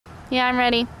Yeah, I'm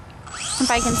ready. If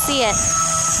I can see it.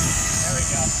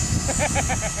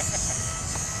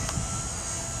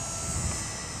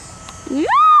 There we go.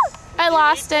 I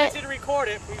lost it. To record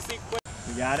it, please be quick.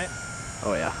 You got it?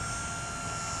 Oh yeah.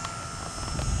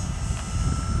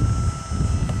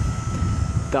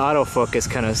 The autofocus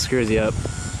kind of screws you up.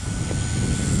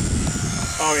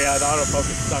 Oh yeah, the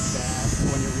autofocus sucks ass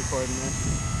when you're recording this.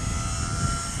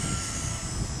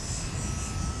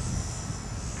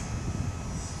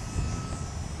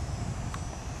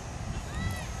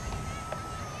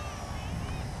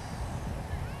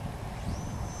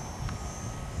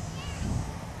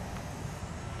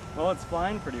 Well, it's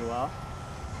flying pretty well.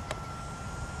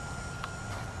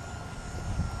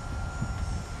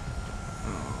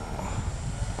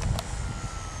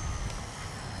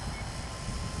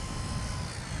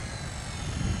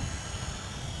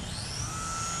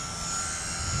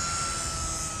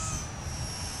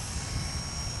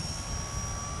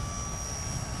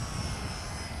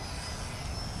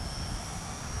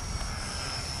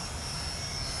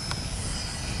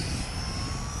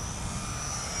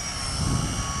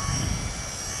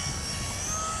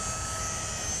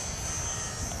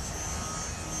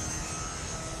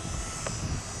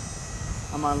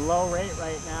 I'm on low rate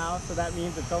right now, so that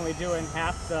means it's only doing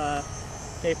half the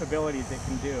capabilities it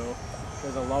can do.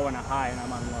 There's a low and a high, and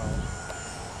I'm on low.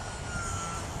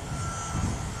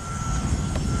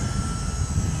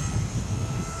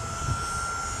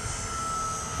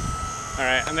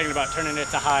 Alright, I'm thinking about turning it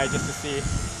to high just to see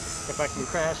if I can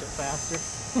crash it faster.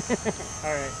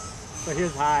 Alright, so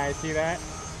here's high, see that?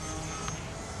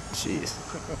 Jeez.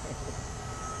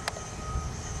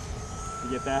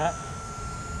 You get that?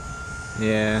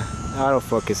 Yeah,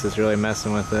 autofocus is really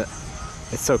messing with it.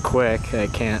 It's so quick, I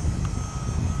can't.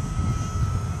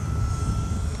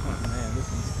 Oh man, this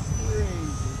is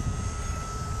crazy.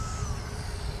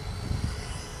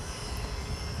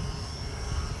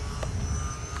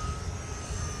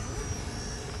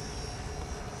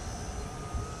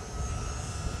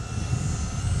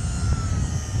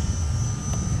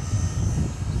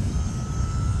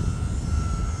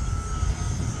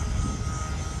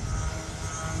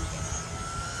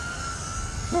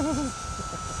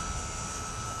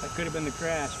 That could have been the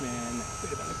crash, man. That could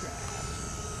have been the crash.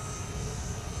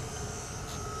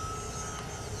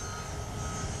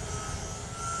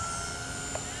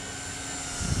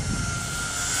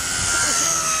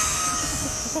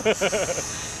 I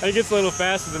think it's a little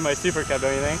faster than my Super Cub,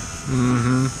 don't you think?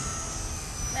 Mm-hmm.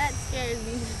 That scares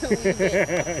me a little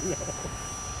bit.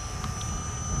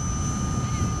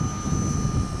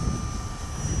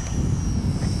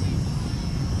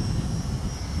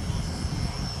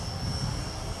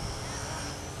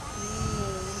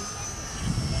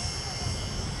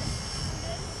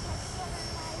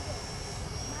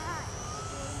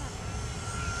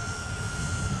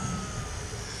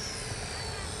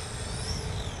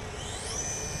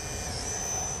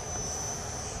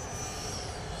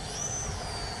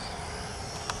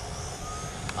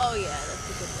 Oh yeah, that's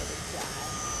a good way to fly.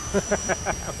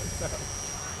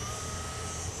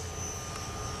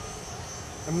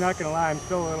 I'm not gonna lie, I'm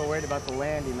still a little worried about the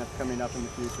landing that's coming up in the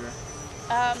future.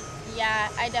 Yeah,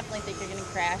 I definitely think you're gonna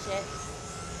crash it.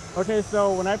 Okay,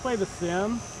 so when I play the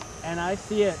sim and I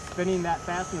see it spinning that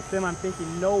fast in the sim, I'm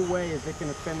thinking, no way is it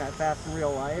gonna spin that fast in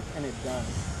real life, and it does.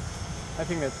 I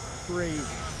think that's crazy.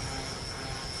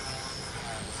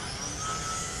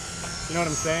 You know what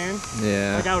I'm saying?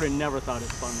 Yeah. Like, I would have never thought it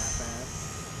spun that fast.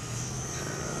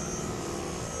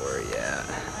 Where you at?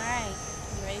 Alright,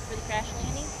 you ready for the crash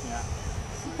landing? Yeah.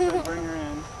 So bring her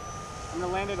in. I'm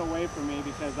gonna land it away from me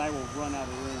because I will run out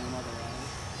of room otherwise.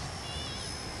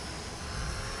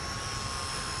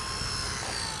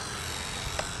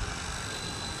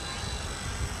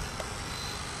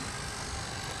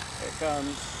 Here it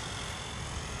comes.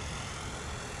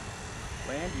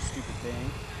 Land, you stupid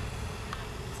thing.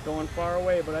 It's going far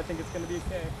away, but I think it's gonna be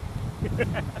okay. Okay.